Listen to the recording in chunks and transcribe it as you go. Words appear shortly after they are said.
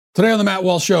Today on the Matt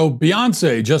Walsh Show,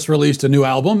 Beyonce just released a new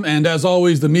album, and as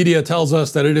always, the media tells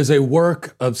us that it is a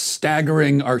work of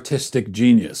staggering artistic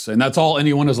genius. And that's all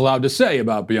anyone is allowed to say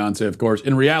about Beyonce, of course.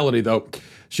 In reality, though,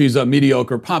 she's a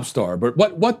mediocre pop star.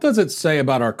 But what does it say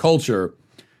about our culture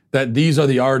that these are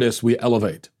the artists we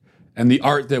elevate and the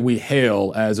art that we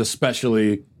hail as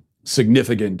especially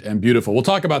significant and beautiful? We'll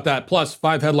talk about that, plus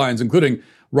 5 headlines, including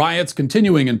riots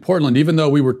continuing in Portland, even though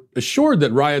we were assured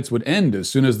that riots would end as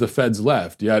soon as the feds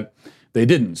left, yet they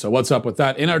didn't. So what's up with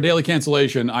that? In our daily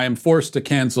cancellation, I am forced to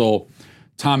cancel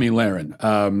Tomi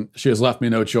Lahren. She has left me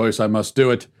no choice. I must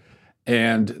do it.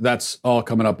 And that's all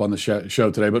coming up on the show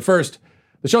today. But first,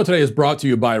 the show today is brought to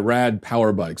you by Rad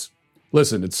Power Bikes.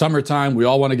 Listen, it's summertime. We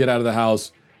all want to get out of the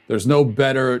house. There's no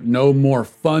better, no more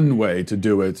fun way to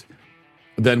do it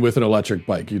than with an electric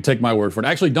bike. You take my word for it.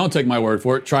 Actually, don't take my word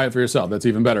for it. Try it for yourself. That's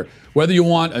even better. Whether you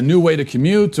want a new way to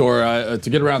commute or to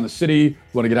get around the city,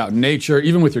 want to get out in nature,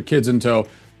 even with your kids in tow,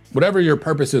 whatever your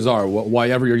purposes are,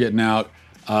 whyever you're getting out,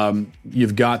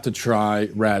 you've got to try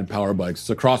Rad Power Bikes.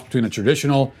 It's a cross between a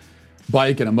traditional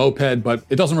bike and a moped, but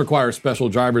it doesn't require a special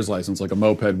driver's license like a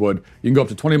moped would. You can go up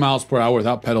to 20 miles per hour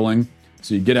without pedaling.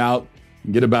 So you get out,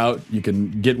 get about, you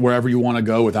can get wherever you want to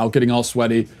go without getting all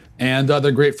sweaty. And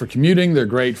they're great for commuting. They're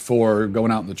great for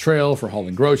going out on the trail, for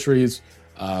hauling groceries.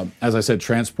 As I said,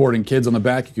 transporting kids on the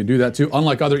back, you can do that too.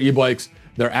 Unlike other e-bikes,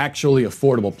 they're actually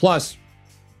affordable. Plus,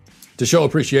 to show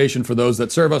appreciation for those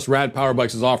that serve us, Rad Power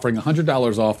Bikes is offering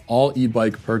 $100 off all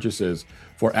e-bike purchases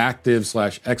for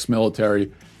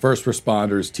active/ex-military, first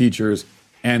responders, teachers,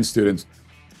 and students.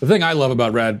 The thing I love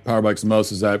about Rad Power Bikes the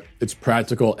most is that it's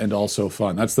practical and also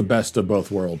fun. That's the best of both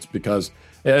worlds because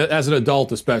as an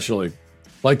adult especially,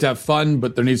 like to have fun,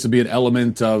 but there needs to be an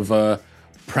element of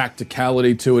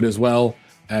practicality to it as well,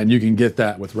 and you can get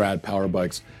that with Rad Power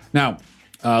Bikes. Now,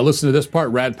 listen to this part.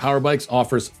 Rad Power Bikes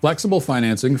offers flexible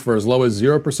financing for as low as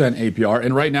 0% APR,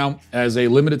 and right now, as a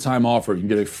limited time offer, you can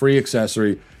get a free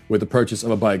accessory with the purchase of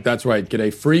a bike. That's right, get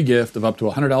a free gift of up to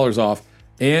 $100 off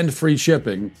and free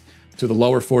shipping to the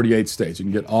lower 48 states. You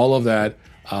can get all of that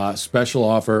special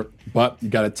offer, but you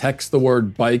got to text the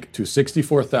word bike to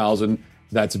 64,000.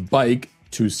 That's bike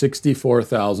to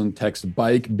 64,000. Text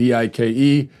bike,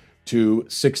 B-I-K-E, to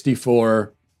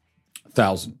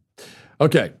 64,000.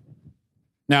 Okay.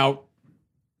 Now,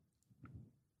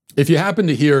 if you happen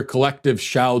to hear collective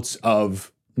shouts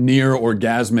of near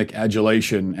orgasmic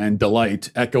adulation and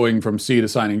delight echoing from sea to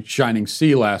shining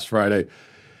sea last Friday,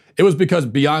 it was because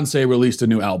Beyonce released a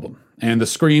new album. And the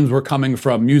screams were coming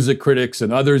from music critics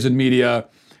and others in media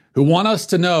who want us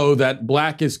to know that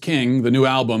Black is King, the new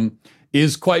album,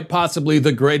 is quite possibly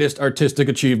the greatest artistic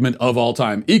achievement of all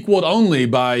time, equaled only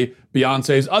by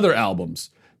Beyonce's other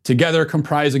albums, together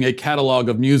comprising a catalog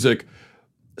of music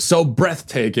so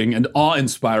breathtaking and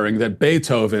awe-inspiring that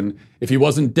Beethoven, if he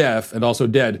wasn't deaf and also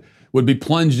dead, would be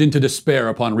plunged into despair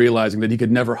upon realizing that he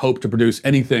could never hope to produce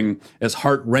anything as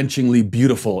heart-wrenchingly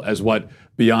beautiful as what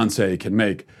Beyonce can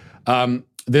make.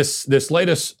 This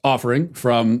latest offering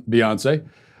from Beyonce,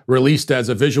 released as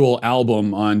a visual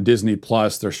album on Disney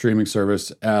Plus, their streaming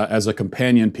service, as a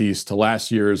companion piece to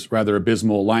last year's rather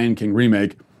abysmal Lion King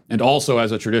remake, and also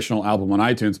as a traditional album on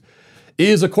iTunes,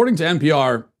 is, according to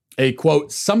NPR, a,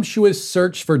 quote, sumptuous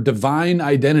search for divine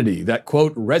identity that,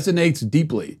 quote, resonates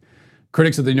deeply.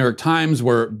 Critics of the New York Times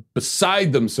were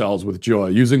beside themselves with joy,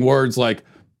 using words like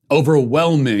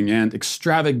overwhelming and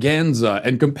extravaganza,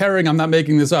 and comparing, I'm not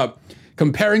making this up,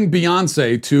 comparing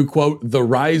Beyonce to, quote, the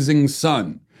rising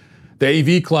sun. The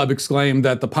AV Club exclaimed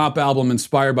that the pop album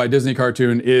inspired by Disney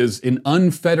cartoon is an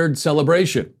unfettered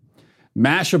celebration.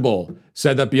 Mashable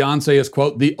said that Beyonce is,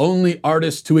 quote, the only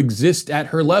artist to exist at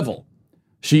her level.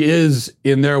 She is,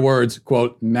 in their words,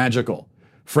 quote, magical.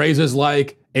 Phrases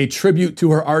like a tribute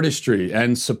to her artistry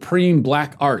and supreme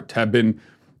Black art have been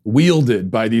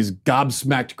wielded by these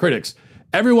gobsmacked critics.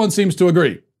 Everyone seems to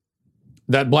agree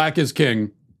that Black is King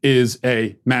is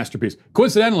a masterpiece.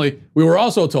 Coincidentally, we were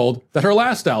also told that her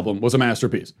last album was a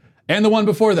masterpiece, and the one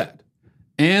before that,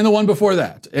 and the one before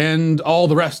that, and all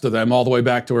the rest of them, all the way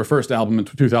back to her first album in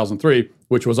 2003,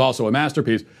 which was also a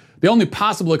masterpiece. The only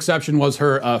possible exception was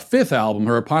her fifth album,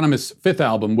 her eponymous fifth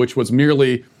album, which was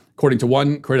merely, according to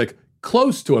one critic,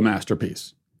 close to a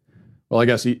masterpiece. Well, I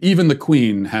guess even the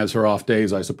Queen has her off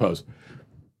days, I suppose.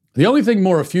 The only thing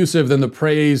more effusive than the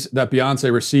praise that Beyonce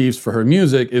receives for her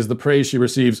music is the praise she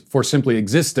receives for simply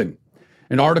existing.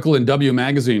 An article in W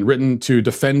Magazine written to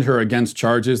defend her against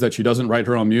charges that she doesn't write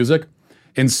her own music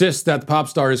insists that the pop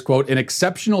star is, quote, an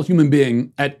exceptional human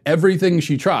being at everything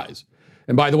she tries.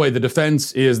 And by the way, the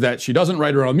defense is that she doesn't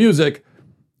write her own music,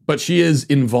 but she is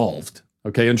involved.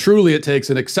 Okay, and truly it takes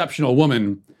an exceptional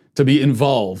woman to be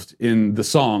involved in the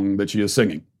song that she is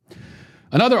singing.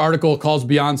 Another article calls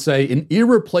Beyonce an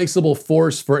irreplaceable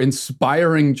force for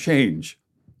inspiring change.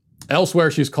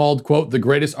 Elsewhere, she's called, quote, the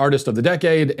greatest artist of the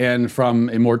decade, and from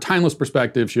a more timeless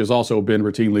perspective, she has also been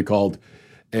routinely called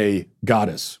a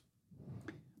goddess.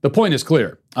 The point is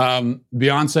clear.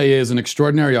 Beyonce is an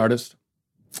extraordinary artist,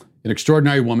 an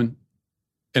extraordinary woman,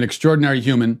 an extraordinary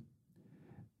human,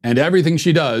 and everything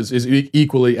she does is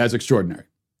equally as extraordinary.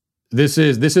 This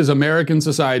is American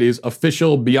society's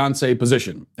official Beyonce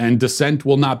position, and dissent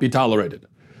will not be tolerated.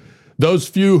 Those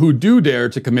few who do dare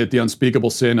to commit the unspeakable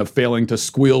sin of failing to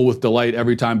squeal with delight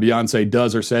every time Beyonce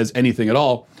does or says anything at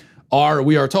all are,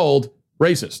 we are told,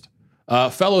 racist.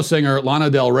 Fellow singer Lana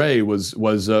Del Rey was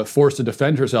forced to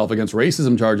defend herself against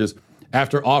racism charges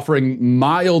after offering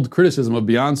mild criticism of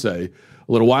Beyonce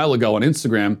a little while ago on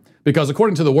Instagram, because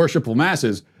according to the worshipful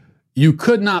masses, you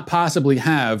could not possibly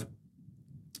have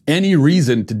any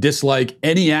reason to dislike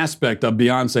any aspect of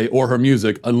Beyonce or her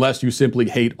music unless you simply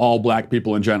hate all black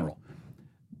people in general.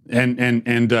 And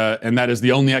that is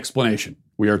the only explanation,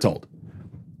 we are told.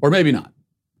 Or maybe not.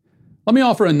 Let me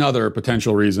offer another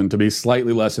potential reason to be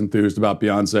slightly less enthused about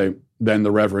Beyonce than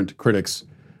the reverent critics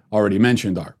already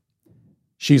mentioned are.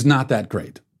 She's not that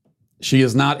great. She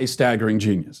is not a staggering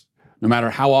genius, no matter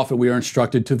how often we are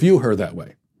instructed to view her that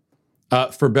way.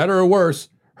 For better or worse,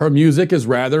 her music is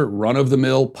rather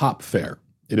run-of-the-mill pop fare.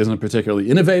 It isn't particularly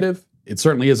innovative. It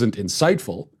certainly isn't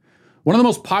insightful. One of the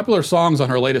most popular songs on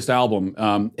her latest album,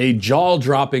 a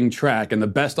jaw-dropping track and the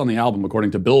best on the album according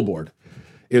to Billboard,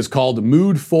 is called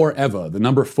Mood Forever, the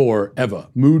number 4, Eva,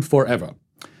 Mood Forever.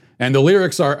 And the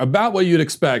lyrics are about what you'd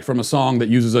expect from a song that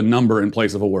uses a number in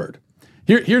place of a word.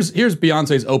 Here's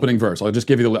Beyonce's opening verse. I'll just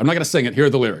give you I'm not going to sing it. Here are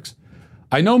the lyrics.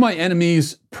 I know my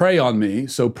enemies prey on me,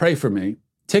 so pray for me.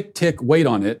 Tick, tick, wait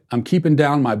on it. I'm keeping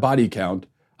down my body count.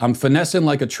 I'm finessing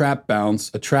like a trap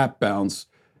bounce,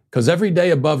 'cause every day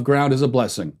above ground is a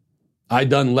blessing. I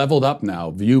done leveled up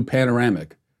now, view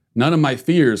panoramic. None of my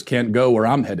fears can't go where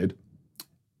I'm headed.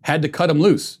 Had to cut 'em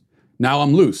loose. Now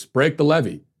I'm loose, break the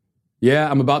levee. Yeah,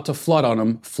 I'm about to flood on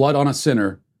 'em, flood on a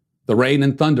sinner. The rain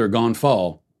and thunder gone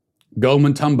fall. Go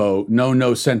Montumbo,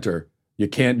 no center. You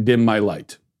can't dim my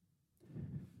light.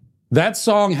 That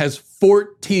song has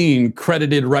 14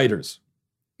 credited writers.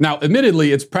 Now,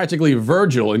 admittedly, it's practically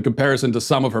Virgil in comparison to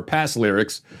some of her past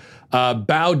lyrics.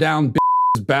 Bow down,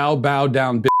 bitches, bow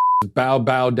down, bitches, bow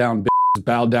down, bitches,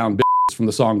 bow down, bitches, from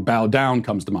the song Bow Down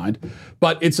comes to mind.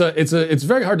 But it's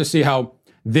very hard to see how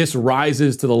this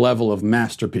rises to the level of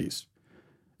masterpiece.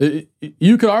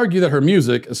 You could argue that her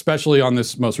music, especially on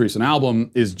this most recent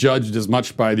album, is judged as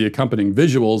much by the accompanying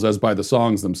visuals as by the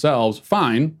songs themselves.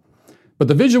 Fine. But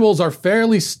the visuals are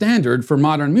fairly standard for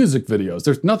modern music videos.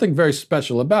 There's nothing very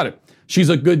special about it. She's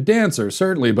a good dancer,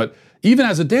 certainly, but even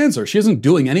as a dancer, she isn't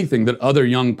doing anything that other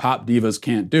young pop divas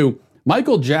can't do.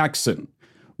 Michael Jackson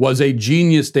was a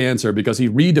genius dancer because he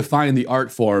redefined the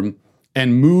art form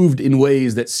and moved in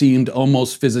ways that seemed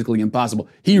almost physically impossible.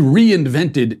 He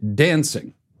reinvented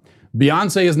dancing.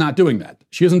 Beyonce is not doing that.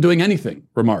 She isn't doing anything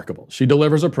remarkable. She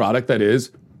delivers a product that is,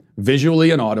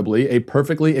 visually and audibly, a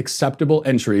perfectly acceptable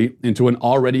entry into an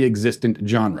already existent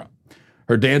genre.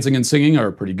 Her dancing and singing are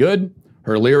pretty good.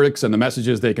 Her lyrics and the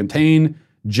messages they contain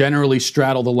generally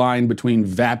straddle the line between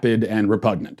vapid and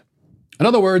repugnant. In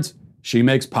other words, she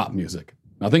makes pop music.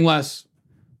 Nothing less,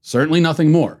 certainly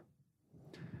nothing more.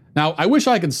 Now, I wish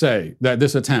I could say that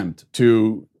this attempt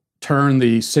to turn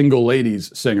the single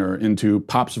ladies singer into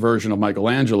pop's version of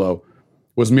Michelangelo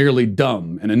was merely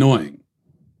dumb and annoying.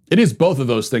 It is both of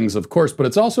those things, of course, but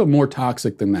it's also more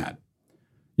toxic than that.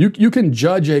 You can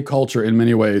judge a culture in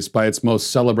many ways by its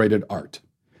most celebrated art.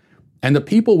 And the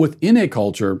people within a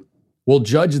culture will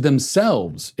judge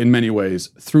themselves in many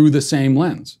ways through the same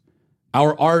lens.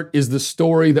 Our art is the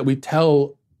story that we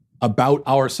tell about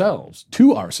ourselves,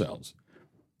 to ourselves.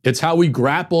 It's how we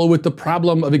grapple with the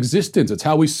problem of existence. It's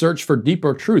how we search for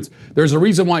deeper truths. There's a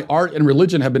reason why art and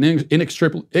religion have been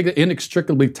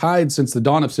inextricably tied since the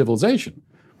dawn of civilization.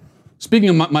 Speaking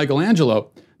of Michelangelo,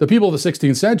 the people of the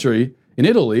 16th century in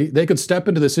Italy, they could step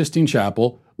into the Sistine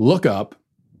Chapel, look up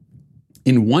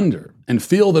in wonder, and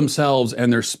feel themselves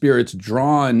and their spirits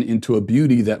drawn into a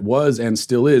beauty that was and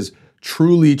still is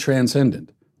truly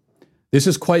transcendent. This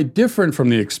is quite different from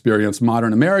the experience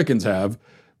modern Americans have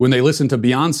when they listen to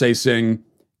Beyonce sing,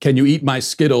 "Can you eat my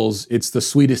Skittles? It's the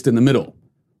sweetest in the middle,"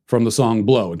 from the song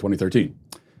Blow in 2013.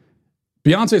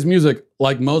 Beyonce's music,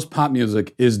 like most pop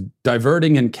music, is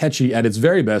diverting and catchy at its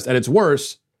very best. At its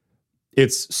worst,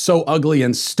 it's so ugly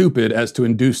and stupid as to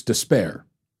induce despair.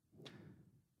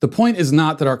 The point is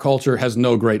not that our culture has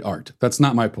no great art. That's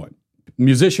not my point.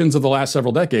 musicians of the last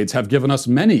several decades have given us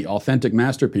many authentic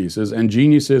masterpieces, and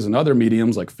geniuses in other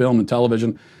mediums like film and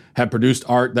television have produced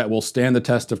art that will stand the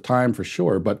test of time for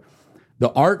sure. But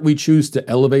the art we choose to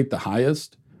elevate the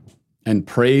highest and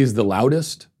praise the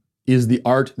loudest is the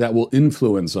art that will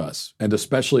influence us, and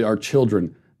especially our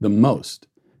children, the most,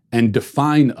 and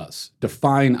define us,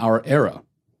 define our era.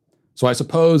 So I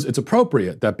suppose it's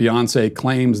appropriate that Beyonce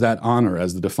claims that honor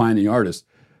as the defining artist,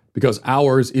 because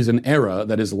ours is an era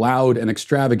that is loud and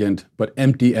extravagant, but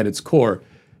empty at its core,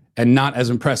 and not as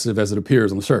impressive as it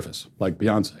appears on the surface, like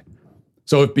Beyonce.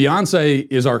 So if Beyonce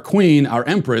is our queen, our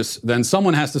empress, then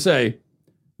someone has to say,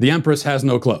 the empress has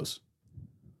no clothes.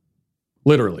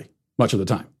 Literally, much of the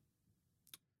time.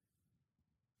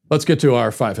 Let's get to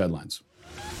our 5 headlines.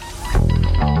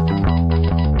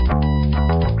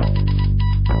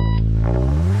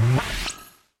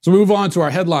 So we move on to our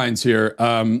headlines here.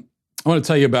 I want to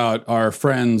tell you about our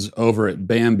friends over at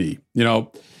Bambi. You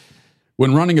know,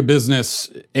 when running a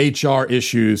business, HR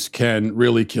issues can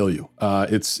really kill you.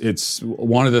 It's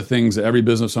one of the things that every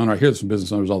business owner, I hear this from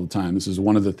business owners all the time, this is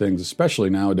one of the things, especially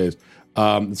nowadays,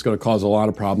 it's going to cause a lot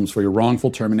of problems for your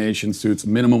wrongful termination suits,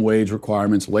 minimum wage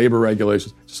requirements, labor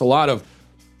regulations, just a lot of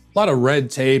red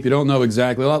tape. You don't know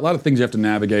exactly, a lot of things you have to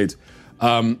navigate.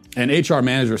 And HR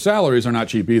manager salaries are not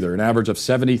cheap either, an average of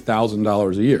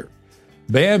 $70,000 a year.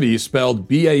 Bambi, spelled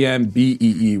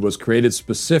B-A-M-B-E-E, was created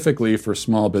specifically for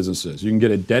small businesses. You can get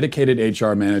a dedicated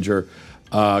HR manager,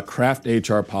 craft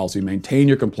HR policy, maintain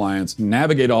your compliance,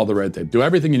 navigate all the red tape, do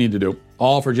everything you need to do,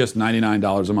 all for just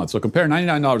 $99 a month. So compare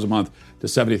 $99 a month to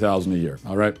 $70,000 a year,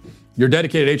 all right? Your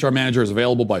dedicated HR manager is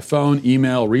available by phone,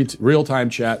 email, real-time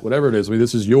chat, whatever it is. I mean,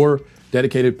 this is your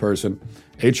dedicated person,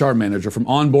 HR manager. From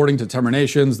onboarding to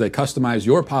terminations, they customize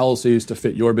your policies to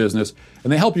fit your business,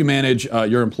 and they help you manage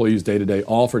your employees day to day,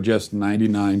 all for just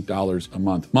 $99 a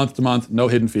month. Month to month, no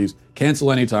hidden fees, cancel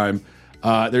anytime.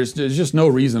 There's just no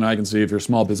reason I can see if you're a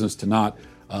small business to not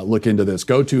look into this.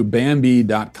 Go to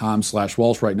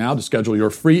Bambi.com/Walsh right now to schedule your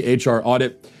free HR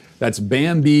audit. That's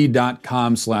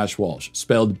Bambi.com/Walsh,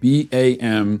 spelled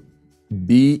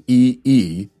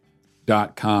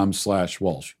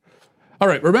BAMBEE.com/Walsh. All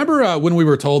right, remember when we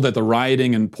were told that the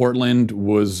rioting in Portland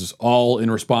was all in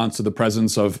response to the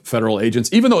presence of federal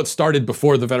agents? Even though it started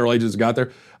before the federal agents got there,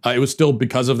 it was still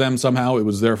because of them somehow. It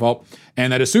was their fault.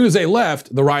 And that as soon as they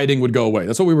left, the rioting would go away.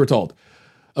 That's what we were told.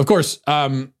 Of course,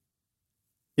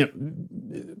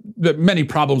 many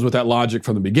problems with that logic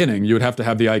from the beginning. You would have to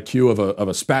have the IQ of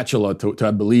a spatula to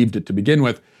have believed it to begin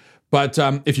with. But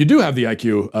if you do have the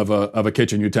IQ of a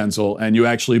kitchen utensil and you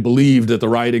actually believed that the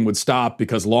rioting would stop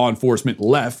because law enforcement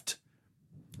left,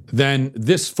 then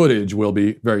this footage will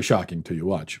be very shocking to you.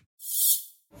 Watch.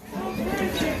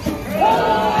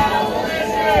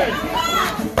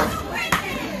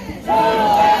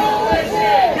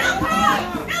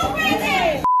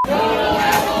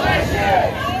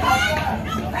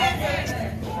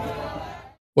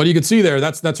 What you can see there,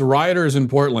 that's rioters in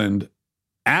Portland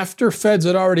after feds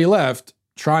had already left,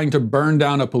 trying to burn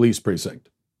down a police precinct.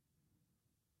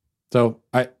 So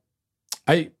I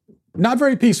not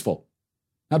very peaceful,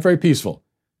 not very peaceful.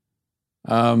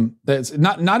 That's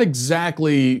not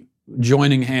exactly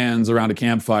joining hands around a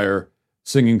campfire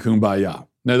singing Kumbaya.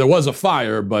 Now there was a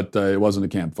fire, but it wasn't a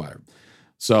campfire.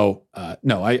 So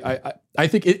no, I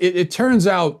think it turns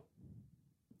out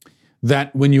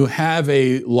that when you have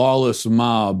a lawless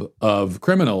mob of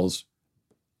criminals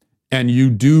and you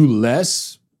do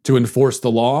less to enforce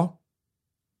the law,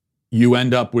 you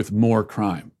end up with more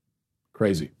crime.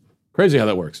 Crazy how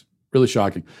that works. Really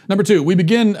shocking. Number 2, we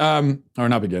begin, or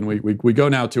not begin, we go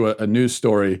now to a news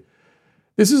story.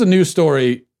 This is a news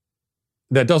story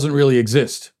that doesn't really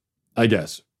exist, I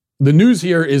guess. The news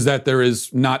here is that there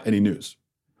is not any news.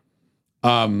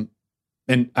 And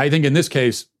I think in this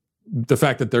case, the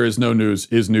fact that there is no news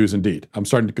is news indeed. I'm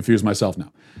starting to confuse myself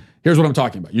now. Here's what I'm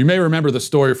talking about. You may remember the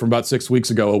story from about 6 weeks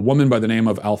ago. A woman by the name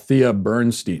of Althea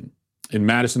Bernstein in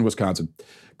Madison, Wisconsin,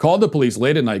 called the police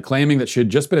late at night claiming that she had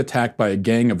just been attacked by a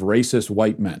gang of racist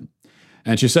white men.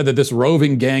 And she said that this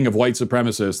roving gang of white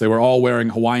supremacists, they were all wearing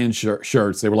Hawaiian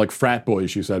shirts. They were like frat boys,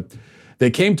 she said.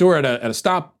 They came to her at a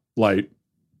stoplight.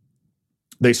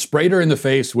 They sprayed her in the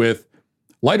face with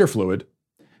lighter fluid,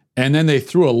 and then they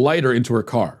threw a lighter into her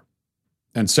car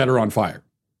and set her on fire.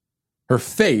 Her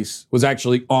face was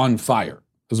actually on fire,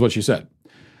 is what she said.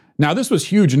 Now, this was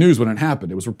huge news when it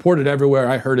happened. It was reported everywhere.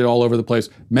 I heard it all over the place.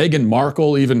 Meghan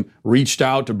Markle even reached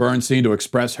out to Bernstein to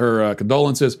express her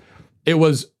condolences. It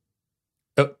was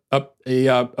a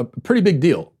pretty big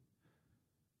deal.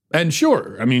 And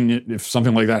sure, I mean, if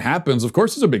something like that happens, of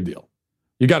course it's a big deal.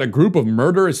 You got a group of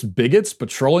murderous bigots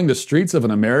patrolling the streets of an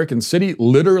American city,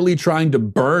 literally trying to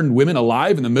burn women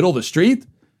alive in the middle of the street.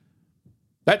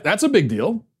 That's a big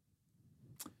deal.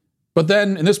 But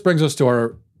then, and this brings us to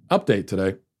our update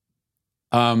today,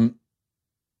 then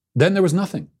there was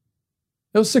nothing.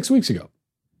 That was 6 weeks ago.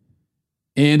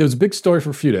 And it was a big story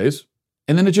for a few days,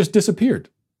 and then it just disappeared.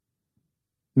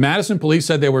 Madison police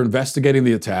said they were investigating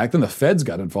the attack, then the feds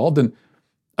got involved, and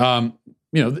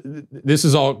this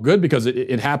is all good because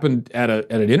it happened at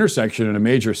an intersection in a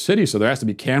major city, so there has to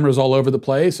be cameras all over the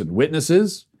place and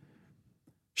witnesses.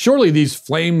 Surely these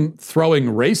flame-throwing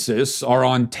racists are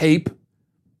on tape.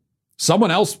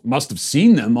 Someone else must have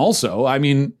seen them also. I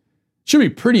mean, it should be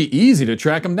pretty easy to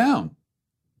track them down.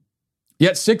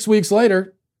 Yet 6 weeks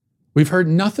later, we've heard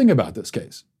nothing about this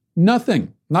case.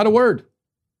 Nothing. Not a word.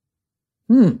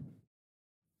 I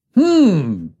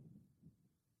mean,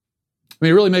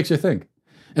 it really makes you think.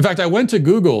 In fact, I went to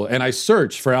Google and I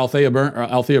searched for Althea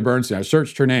Bernstein. I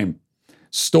searched her name.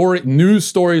 News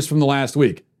stories from the last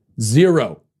week.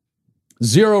 Zero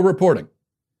reporting.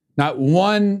 Not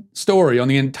one story on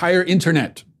the entire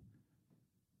internet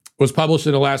was published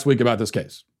in the last week about this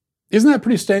case. Isn't that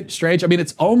pretty strange? I mean,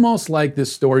 it's almost like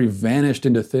this story vanished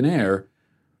into thin air,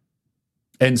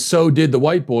 and so did the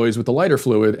white boys with the lighter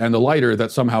fluid and the lighter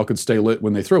that somehow could stay lit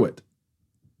when they threw it.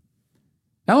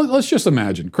 Now, let's just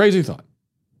imagine, crazy thought,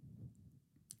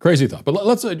 but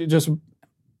let's just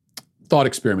thought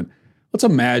experiment. Let's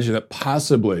imagine that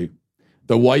possibly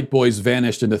the white boys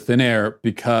vanished into thin air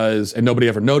and nobody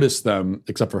ever noticed them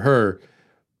except for her,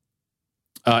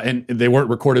 and they weren't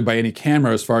recorded by any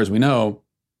camera as far as we know.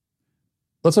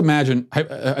 Let's imagine,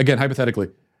 again, hypothetically,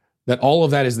 that all of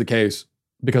that is the case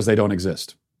because they don't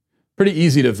exist. Pretty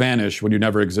easy to vanish when you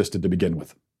never existed to begin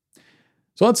with.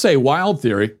 So let's say, wild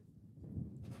theory,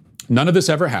 none of this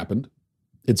ever happened.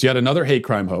 It's yet another hate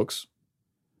crime hoax.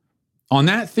 On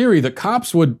that theory, the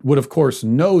cops would of course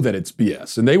know that it's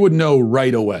BS, and they would know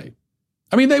right away.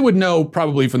 I mean, they would know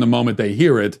probably from the moment they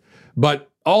hear it,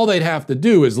 but all they'd have to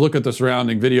do is look at the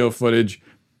surrounding video footage,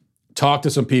 talk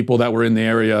to some people that were in the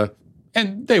area,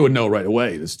 and they would know right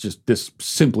away. This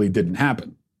simply didn't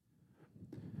happen.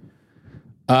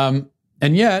 And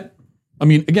yet, I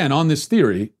mean, again, on this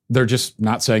theory, they're just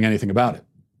not saying anything about it,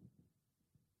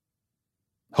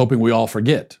 hoping we all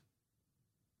forget.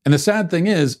 And the sad thing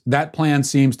is, that plan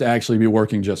seems to actually be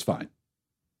working just fine.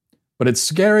 But it's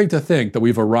scary to think that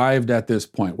we've arrived at this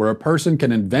point where a person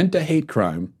can invent a hate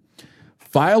crime,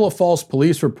 file a false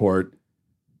police report,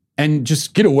 and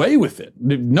just get away with it.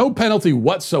 No penalty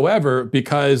whatsoever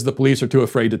because the police are too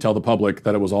afraid to tell the public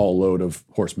that it was all a load of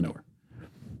horse manure.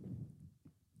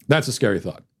 That's a scary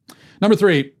thought. Number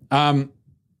 3, I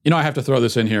have to throw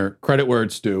this in here. Credit where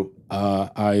it's due.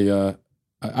 I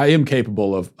am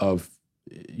capable of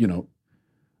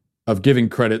giving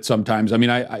credit sometimes. I mean,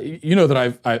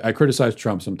 I criticize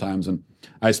Trump sometimes, and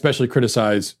I especially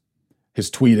criticize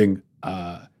his tweeting.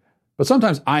 But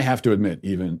sometimes I have to admit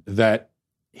even that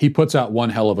he puts out one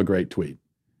hell of a great tweet.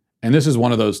 And this is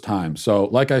one of those times. So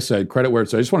like I said, credit where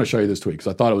it's due. I just want to show you this tweet because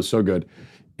I thought it was so good.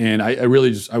 And I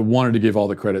wanted to give all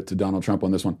the credit to Donald Trump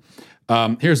on this one.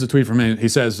 Here's the tweet from him. He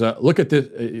says, look at this.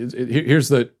 Here's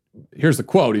the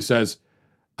quote. He says,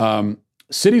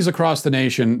 cities across the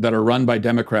nation that are run by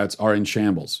Democrats are in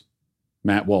shambles.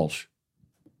 Matt Walsh.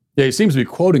 Yeah, he seems to be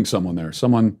quoting someone there.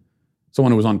 Someone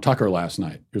who was on Tucker last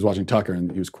night. He was watching Tucker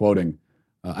and he was quoting,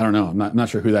 I don't know, I'm not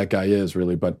sure who that guy is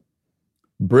really, but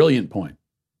brilliant point.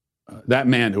 That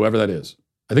man, whoever that is,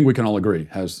 I think we can all agree,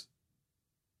 has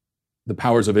the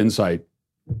powers of insight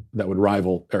that would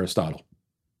rival Aristotle.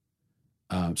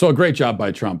 So a great job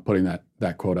by Trump putting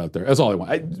that quote out there. That's all I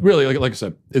want. Really, like I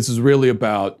said, this is really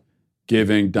about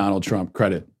giving Donald Trump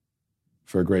credit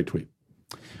for a great tweet.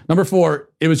 Number 4,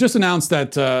 it was just announced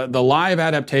that the live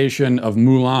adaptation of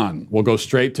Mulan will go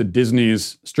straight to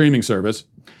Disney's streaming service.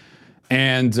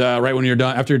 And right when you're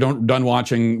done, after you're done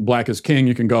watching Black is King,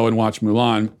 you can go and watch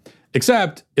Mulan.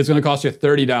 Except it's going to cost you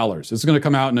 $30. It's going to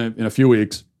come out in a few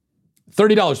weeks.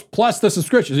 $30 plus the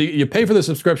subscription. So you pay for the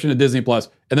subscription to Disney Plus,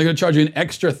 and they're going to charge you an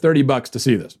extra $30 to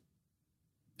see this.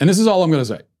 And this is all I'm going to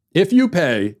say. If you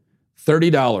pay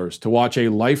 $30 to watch a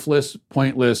lifeless,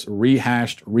 pointless,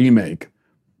 rehashed remake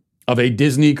of a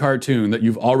Disney cartoon that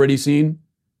you've already seen,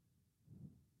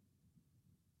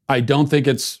 I don't think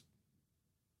it's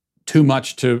too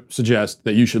much to suggest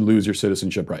that you should lose your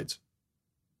citizenship rights.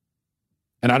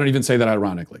 And I don't even say that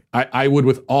ironically. I would,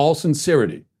 with all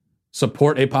sincerity,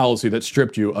 support a policy that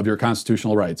stripped you of your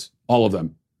constitutional rights, all of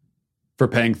them, for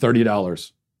paying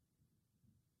 $30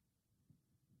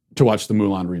 to watch the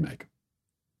Mulan remake.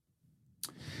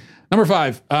 Number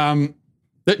 5,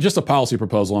 Just a policy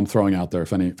proposal I'm throwing out there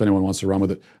if anyone wants to run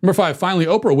with it. Number 5, finally,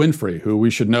 Oprah Winfrey, who we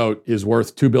should note is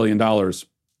worth $2 billion,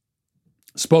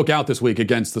 spoke out this week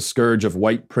against the scourge of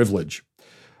white privilege.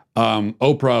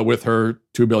 Oprah, with her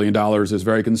 $2 billion, is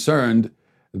very concerned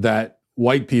that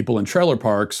white people in trailer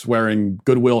parks wearing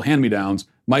Goodwill hand-me-downs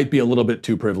might be a little bit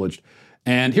too privileged.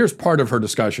 And here's part of her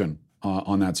discussion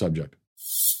on that subject.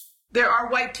 There are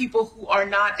white people who are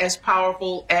not as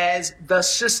powerful as the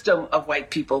system of white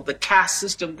people, the caste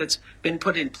system that's been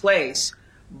put in place,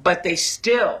 but they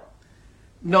still,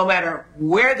 no matter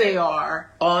where they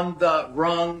are on the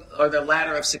rung or the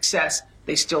ladder of success,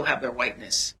 they still have their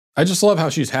whiteness. I just love how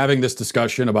she's having this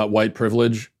discussion about white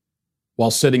privilege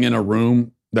while sitting in a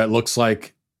room that looks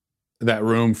like that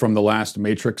room from the last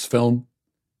Matrix film.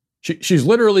 She's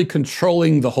literally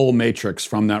controlling the whole Matrix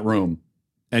from that room,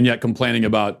 and yet complaining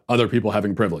about other people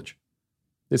having privilege.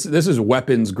 This is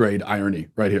weapons grade irony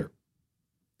right here.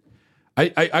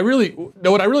 What I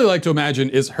really like to imagine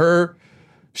is her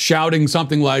shouting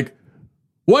something like,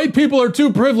 "White people are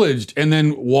too privileged," and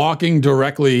then walking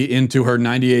directly into her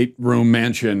 98-room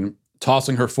mansion,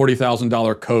 tossing her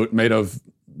 $40,000 coat made of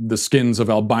the skins of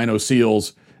albino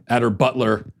seals at her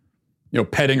butler,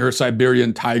 petting her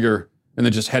Siberian tiger, and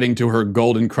then just heading to her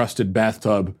gold-encrusted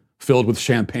bathtub filled with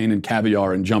champagne and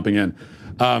caviar and jumping in.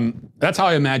 That's how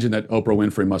I imagine that Oprah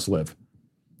Winfrey must live.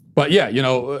 But yeah,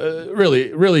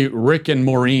 really Rick and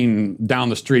Maureen down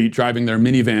the street driving their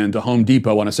minivan to Home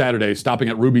Depot on a Saturday, stopping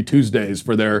at Ruby Tuesdays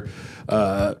for their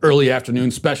early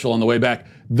afternoon special on the way back.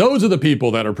 Those are the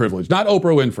people that are privileged, not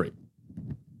Oprah Winfrey.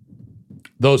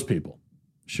 Those people,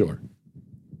 sure.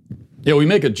 Yeah, we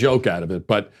make a joke out of it,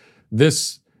 but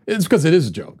it's because it is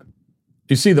a joke.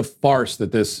 You see the farce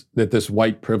that this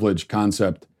white privilege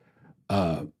concept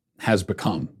has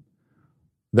become.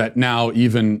 That now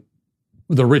even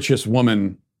the richest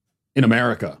woman in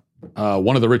America,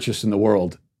 one of the richest in the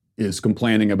world, is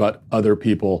complaining about other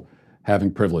people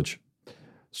having privilege.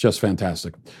 It's just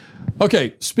fantastic.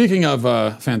 Okay, speaking of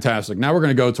fantastic, now we're going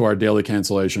to go to our daily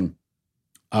cancellation.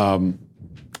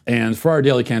 And for our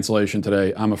daily cancellation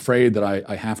today, I'm afraid that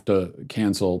I have to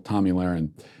cancel Tomi Lahren.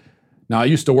 Now, I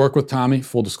used to work with Tomi,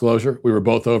 full disclosure. We were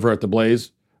both over at the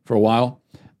Blaze for a while.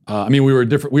 We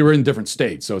were in different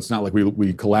states, so it's not like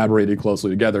we collaborated closely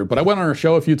together. But I went on her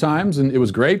show a few times, and it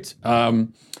was great.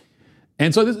 And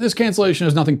so this cancellation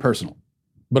is nothing personal,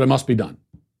 but it must be done.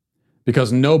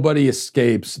 Because nobody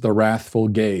escapes the wrathful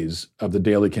gaze of the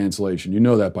daily cancellation. You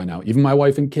know that by now. Even my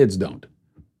wife and kids don't.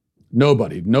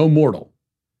 Nobody, no mortal.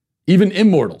 Even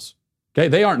immortals, okay?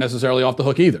 They aren't necessarily off the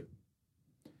hook either.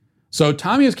 So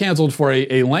Tomi is canceled for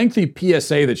a lengthy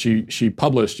PSA that she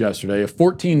published yesterday, a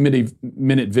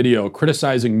 14-minute video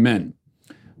criticizing men,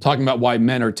 talking about why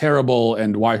men are terrible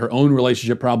and why her own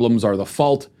relationship problems are the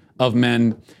fault of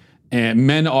men. And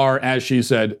men are, as she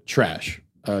said, trash.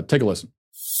 Take a listen.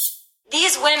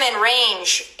 These women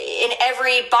range in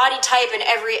every body type and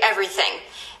everything.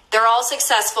 They're all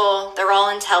successful, they're all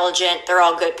intelligent, they're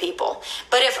all good people.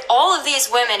 But if all of these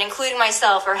women, including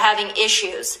myself, are having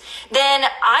issues, then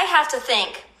I have to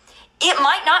think, it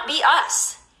might not be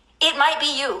us. It might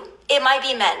be you. It might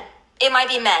be men. It might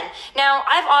be men. Now,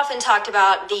 I've often talked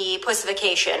about the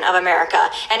pussification of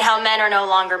America and how men are no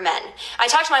longer men. I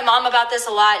talk to my mom about this a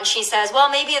lot, and she says, well,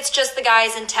 maybe it's just the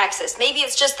guys in Texas. Maybe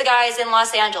it's just the guys in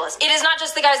Los Angeles. It is not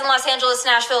just the guys in Los Angeles,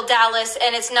 Nashville, Dallas,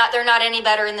 and they're not any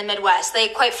better in the Midwest. They,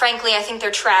 quite frankly, I think they're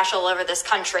trash all over this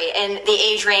country in the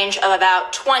age range of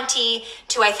about 20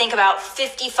 to, I think, about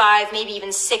 55, maybe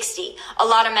even 60. A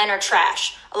lot of men are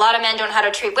trash. A lot of men don't know how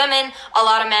to treat women. A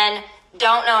lot of men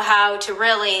don't know how to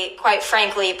really, quite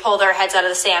frankly, pull their heads out of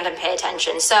the sand and pay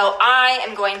attention. So I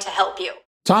am going to help you.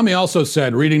 Tomi also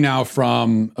said, reading now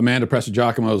from Amanda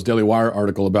Prestigiacomo's Daily Wire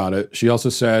article about it, she also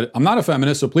said, I'm not a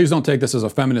feminist, so please don't take this as a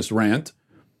feminist rant.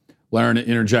 Lahren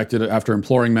interjected after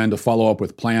imploring men to follow up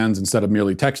with plans instead of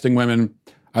merely texting women.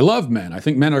 I love men. I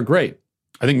think men are great.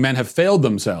 I think men have failed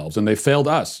themselves and they failed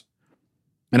us.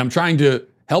 And I'm trying to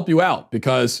help you out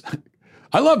because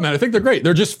I love men. I think they're great.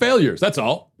 They're just failures. That's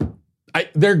all.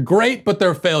 They're great, but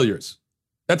they're failures.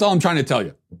 That's all I'm trying to tell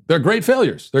you. They're great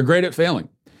failures. They're great at failing.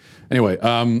 Anyway,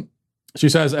 she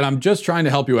says, and I'm just trying to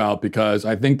help you out because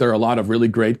I think there are a lot of really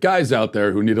great guys out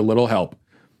there who need a little help.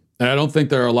 And I don't think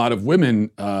there are a lot of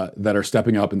women that are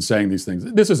stepping up and saying these things.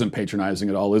 This isn't patronizing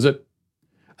at all, is it?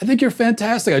 I think you're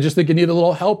fantastic. I just think you need a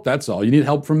little help. That's all. You need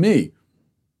help from me,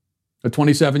 a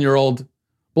 27-year-old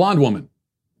blonde woman.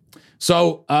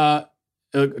 So,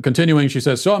 continuing, she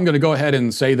says, so I'm going to go ahead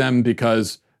and say them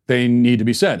because they need to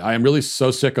be said. I am really so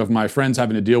sick of my friends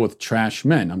having to deal with trash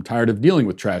men. I'm tired of dealing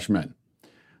with trash men.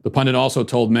 The pundit also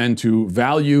told men to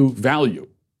value.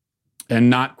 and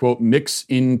not, quote, mix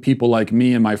in people like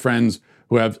me and my friends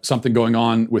who have something going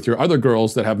on with your other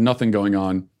girls that have nothing going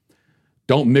on.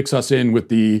 Don't mix us in with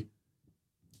the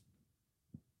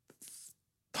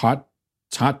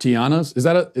Tatianas. Is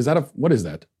that a what is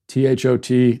that?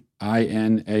 Thotinas?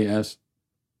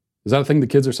 Is that a thing the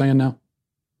kids are saying now?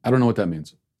 I don't know what that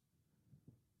means.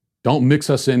 Don't mix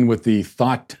us in with the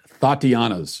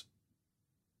Tatianas.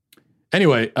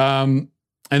 Anyway, and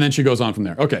then she goes on from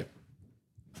there. Okay.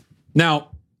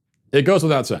 Now, it goes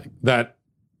without saying that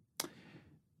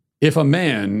if a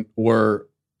man were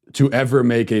to ever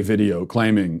make a video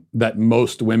claiming that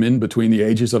most women between the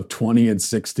ages of 20 and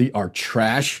 60 are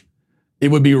trash, it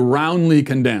would be roundly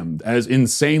condemned as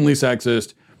insanely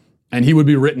sexist, and he would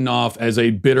be written off as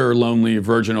a bitter, lonely,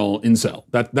 virginal incel.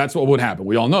 That's what would happen.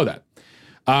 We all know that.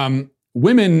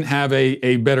 Women have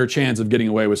a better chance of getting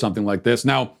away with something like this.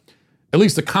 Now, at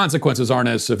least the consequences aren't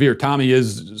as severe. Tommy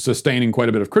is sustaining quite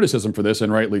a bit of criticism for this, and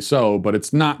rightly so, but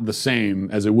it's not the same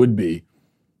as it would be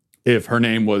if her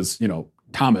name was,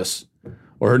 Thomas,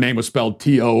 or her name was spelled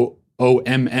Tommy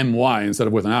instead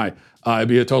of with an I. It'd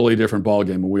be a totally different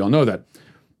ballgame, and we all know that.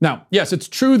 Now, yes, it's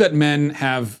true that men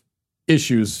have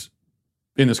issues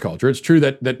in this culture. It's true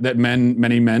that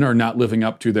many men are not living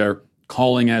up to their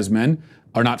calling as men,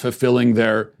 are not fulfilling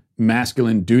their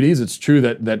masculine duties. It's true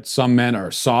that some men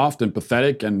are soft and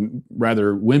pathetic and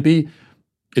rather wimpy.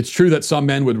 It's true that some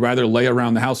men would rather lay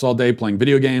around the house all day playing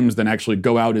video games than actually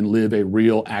go out and live a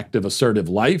real, active, assertive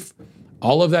life.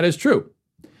 All of that is true.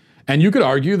 And you could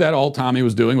argue that all Tommy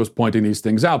was doing was pointing these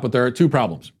things out, but there are two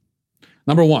problems.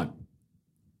 Number one,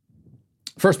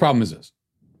 first problem is this.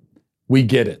 We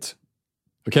get it,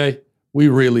 okay? We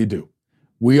really do.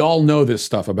 We all know this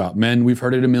stuff about men. We've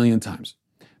heard it a million times.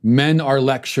 Men are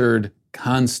lectured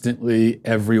constantly,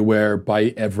 everywhere,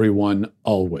 by everyone,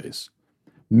 always.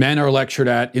 Men are lectured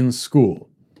at in school,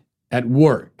 at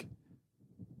work,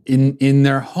 in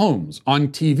their homes, on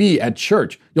TV, at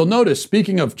church. You'll notice,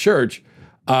 speaking of church,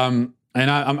 and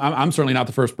I'm certainly not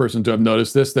the first person to have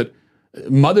noticed this, that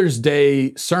Mother's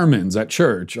Day sermons at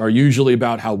church are usually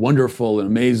about how wonderful and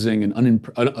amazing and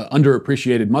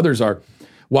underappreciated mothers are,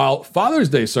 while Father's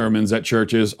Day sermons at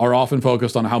churches are often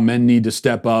focused on how men need to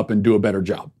step up and do a better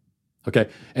job. Okay?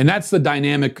 And that's the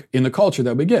dynamic in the culture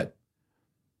that we get.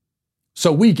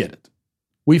 So we get it.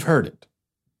 We've heard it.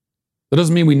 That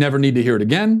doesn't mean we never need to hear it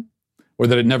again, or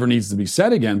that it never needs to be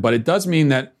said again, but it does mean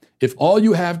that if all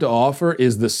you have to offer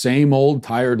is the same old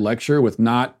tired lecture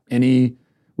without any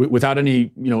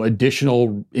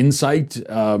additional insight,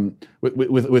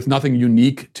 with nothing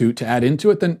unique to add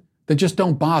into it, then just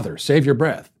don't bother. Save your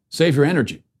breath. Save your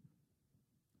energy.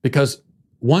 Because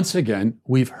once again,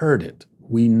 we've heard it.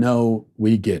 We know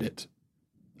we get it.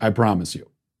 I promise you.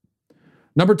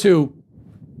 Number two,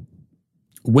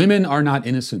 women are not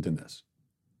innocent in this.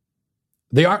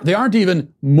 They aren't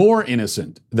even more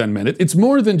innocent than men. It's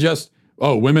more than just,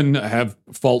 women have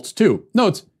faults too. No,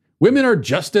 it's women are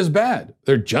just as bad.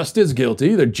 They're just as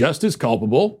guilty. They're just as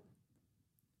culpable.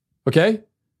 Okay?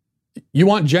 You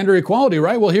want gender equality,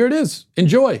 right? Well, here it is.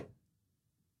 Enjoy.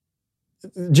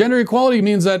 Gender equality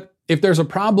means that if there's a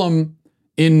problem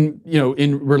in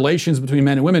relations between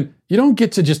men and women, you don't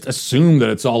get to just assume that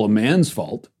it's all a man's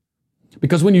fault.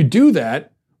 Because when you do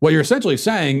that, what you're essentially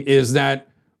saying is that,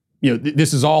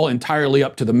 this is all entirely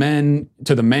up to the man.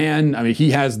 I mean,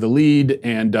 he has the lead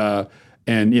and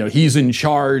he's in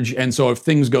charge. And so if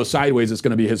things go sideways, it's going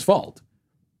to be his fault.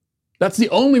 That's the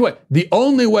only way. The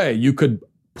only way you could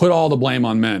put all the blame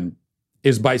on men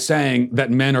is by saying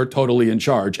that men are totally in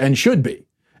charge and should be.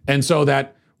 And so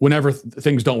that whenever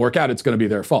things don't work out, it's going to be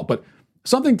their fault. But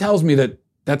something tells me that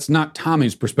that's not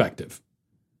Tommy's perspective.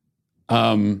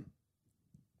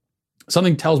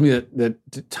 Something tells me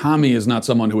that Tommy is not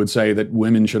someone who would say that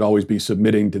women should always be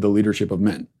submitting to the leadership of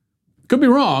men. Could be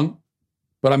wrong,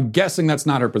 but I'm guessing that's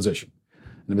not her position.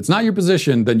 And if it's not your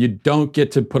position, then you don't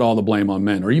get to put all the blame on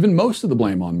men, or even most of the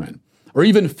blame on men, or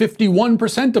even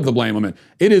 51% of the blame on men.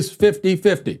 It is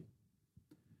 50-50.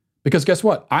 Because guess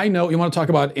what? I know, you want to talk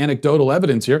about anecdotal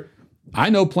evidence here, I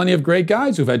know plenty of great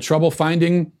guys who've had trouble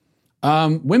finding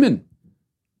women.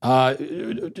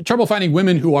 Trouble finding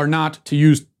women who are not, to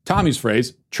use Tommy's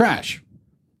phrase, trash.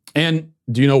 And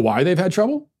do you know why they've had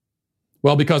trouble?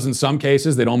 Well, because in some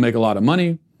cases they don't make a lot of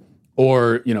money,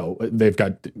 or they've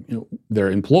got they're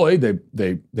employed,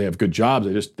 they have good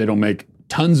jobs, they don't make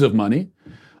tons of money,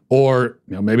 or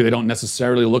maybe they don't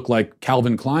necessarily look like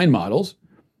Calvin Klein models,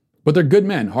 but they're good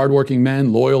men, hardworking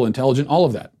men, loyal, intelligent, all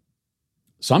of that.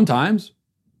 Sometimes,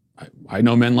 I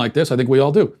know men like this, I think we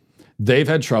all do. They've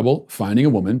had trouble finding a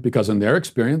woman because in their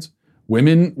experience,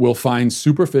 Women will find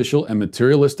superficial and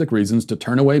materialistic reasons to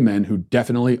turn away men who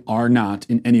definitely are not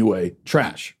in any way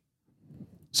trash.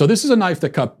 So this is a knife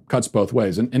that cuts both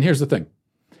ways. And here's the thing.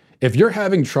 If you're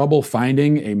having trouble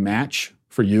finding a match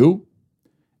for you,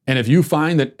 and if you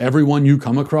find that everyone you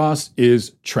come across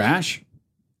is trash,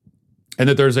 and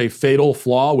that there's a fatal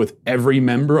flaw with every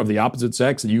member of the opposite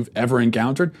sex that you've ever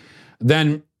encountered,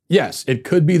 then yes, it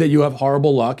could be that you have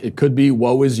horrible luck. It could be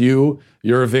woe is you,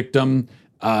 you're a victim.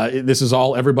 This is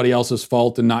all everybody else's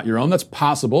fault and not your own. That's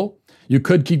possible. You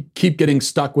could keep getting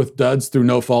stuck with duds through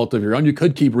no fault of your own. You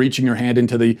could keep reaching your hand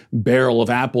into the barrel of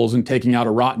apples and taking out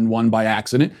a rotten one by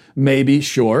accident. Maybe,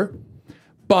 sure.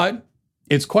 But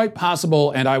it's quite possible,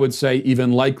 and I would say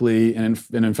even likely, and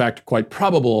in fact quite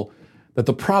probable, that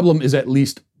the problem is at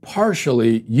least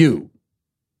partially you.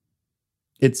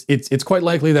 It's quite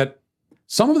likely that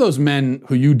some of those men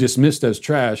who you dismissed as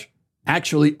trash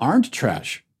actually aren't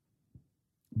trash,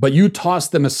 but you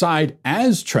tossed them aside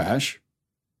as trash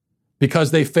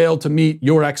because they failed to meet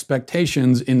your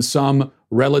expectations in some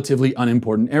relatively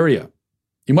unimportant area.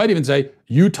 You might even say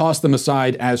you tossed them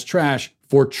aside as trash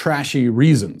for trashy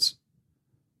reasons.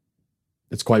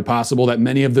 It's quite possible that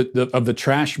many of the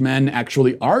trash men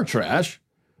actually are trash,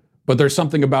 but there's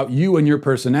something about you and your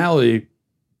personality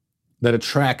that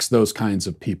attracts those kinds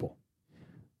of people.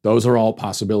 Those are all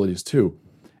possibilities too.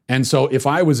 And so if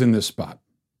I was in this spot,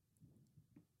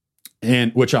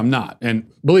 and which I'm not,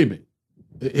 and believe me,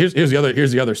 here's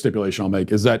the other stipulation I'll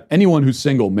make, is that anyone who's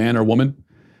single, man or woman,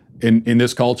 in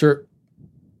this culture,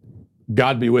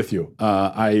 God be with you.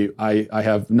 I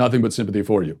have nothing but sympathy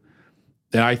for you.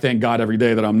 And I thank God every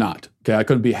day that I'm not. Okay, I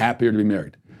couldn't be happier to be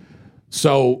married.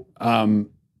 So,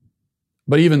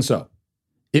 but even so,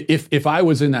 if I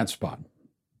was in that spot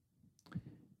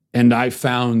and I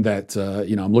found that,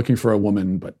 I'm looking for a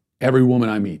woman, but every woman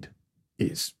I meet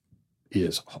is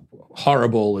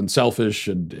horrible and selfish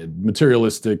and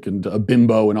materialistic and a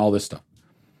bimbo and all this stuff,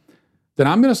 then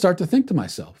I'm going to start to think to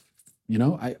myself,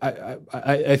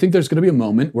 I think there's going to be a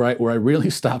moment where I really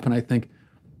stop and I think,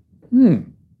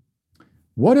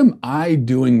 what am I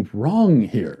doing wrong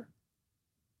here?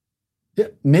 Yeah,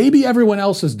 maybe everyone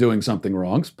else is doing something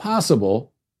wrong. It's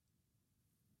possible.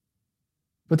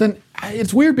 But then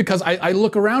it's weird because I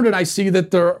look around and I see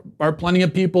that there are plenty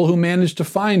of people who manage to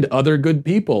find other good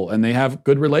people and they have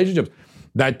good relationships.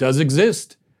 That does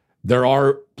exist. There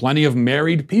are plenty of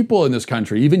married people in this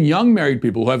country, even young married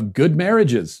people who have good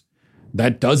marriages.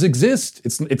 That does exist.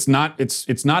 It's not a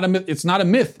myth. It's not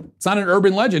an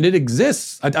urban legend. It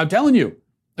exists. I'm telling you.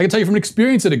 I can tell you from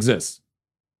experience it exists.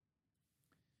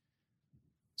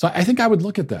 So I think I would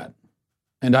look at that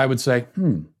and I would say,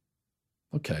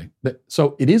 okay.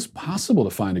 So it is possible to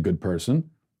find a good person.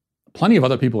 Plenty of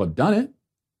other people have done it.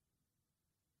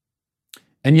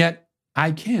 And yet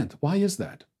I can't. Why is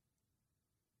that?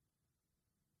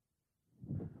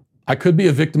 I could be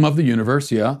a victim of the universe.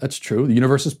 Yeah, that's true. The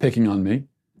universe is picking on me.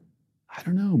 I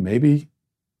don't know. Maybe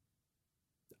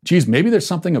there's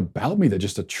something about me that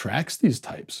just attracts these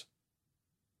types.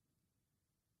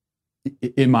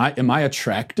 Am I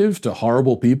attractive to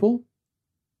horrible people?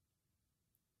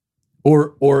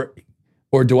 Or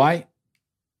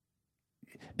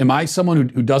am I someone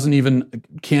who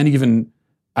can't even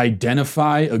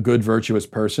identify a good virtuous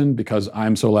person because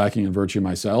I'm so lacking in virtue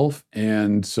myself,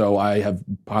 and so I have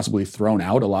possibly thrown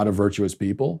out a lot of virtuous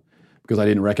people because I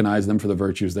didn't recognize them for the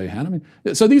virtues they had. I mean,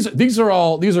 so this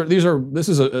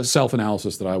is a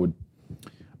self-analysis that I would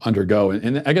undergo,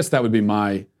 and I guess that would be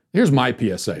here's my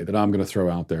PSA that I'm going to throw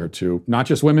out there to not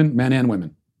just women, men and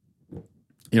women.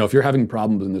 If you're having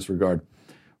problems in this regard,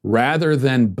 rather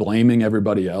than blaming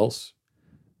everybody else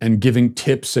and giving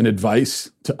tips and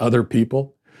advice to other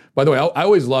people. By the way, I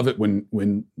always love it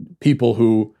when people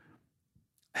who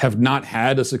have not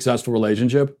had a successful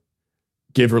relationship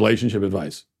give relationship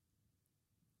advice.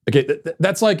 Okay,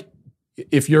 that's like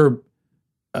if you're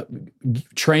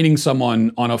training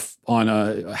someone on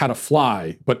how to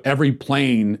fly, but every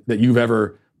plane that you've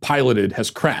ever piloted has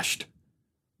crashed.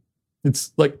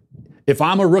 It's like, if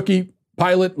I'm a rookie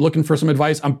pilot looking for some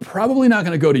advice, I'm probably not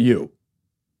going to go to you.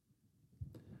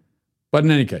 But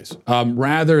in any case,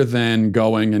 rather than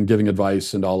going and giving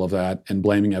advice and all of that and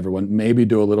blaming everyone, maybe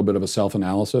do a little bit of a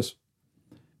self-analysis.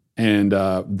 And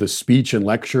the speech and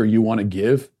lecture you want to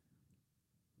give,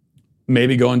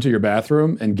 maybe go into your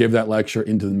bathroom and give that lecture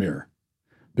into the mirror.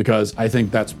 Because I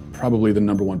think that's probably the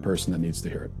number one person that needs to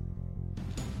hear it.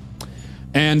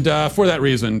 And for that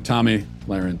reason, Tomi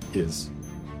Lahren is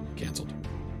canceled.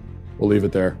 We'll leave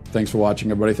it there. Thanks for watching,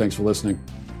 everybody. Thanks for listening.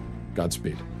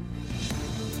 Godspeed.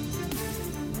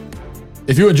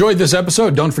 If you enjoyed this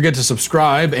episode, don't forget to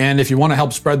subscribe. And if you want to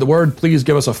help spread the word, please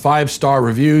give us a 5-star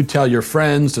review. Tell your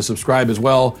friends to subscribe as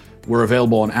well. We're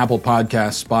available on Apple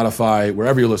Podcasts, Spotify,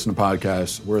 wherever you listen to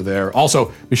podcasts, we're there.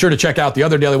 Also, be sure to check out the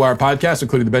other Daily Wire podcasts,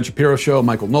 including The Ben Shapiro Show,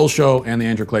 Michael Knowles Show, and The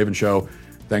Andrew Klavan Show.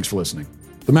 Thanks for listening.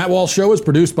 The Matt Walsh Show is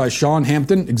produced by Sean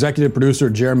Hampton, executive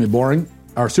producer Jeremy Boring.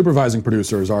 Our supervising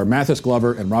producers are Mathis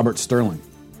Glover and Robert Sterling.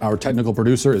 Our technical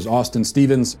producer is Austin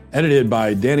Stevens, edited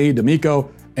by Danny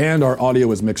D'Amico, and our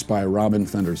audio is mixed by Robin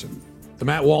Fenderson. The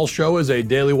Matt Walsh Show is a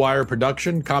Daily Wire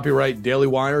production, copyright Daily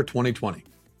Wire 2020.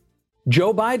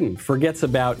 Joe Biden forgets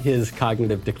about his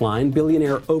cognitive decline.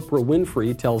 Billionaire Oprah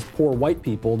Winfrey tells poor white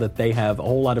people that they have a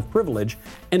whole lot of privilege.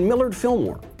 And Millard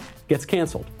Fillmore gets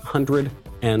canceled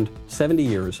 170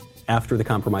 years after the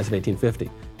Compromise of 1850.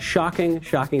 Shocking,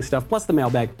 shocking stuff. Plus the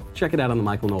mailbag. Check it out on The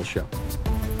Michael Knowles Show.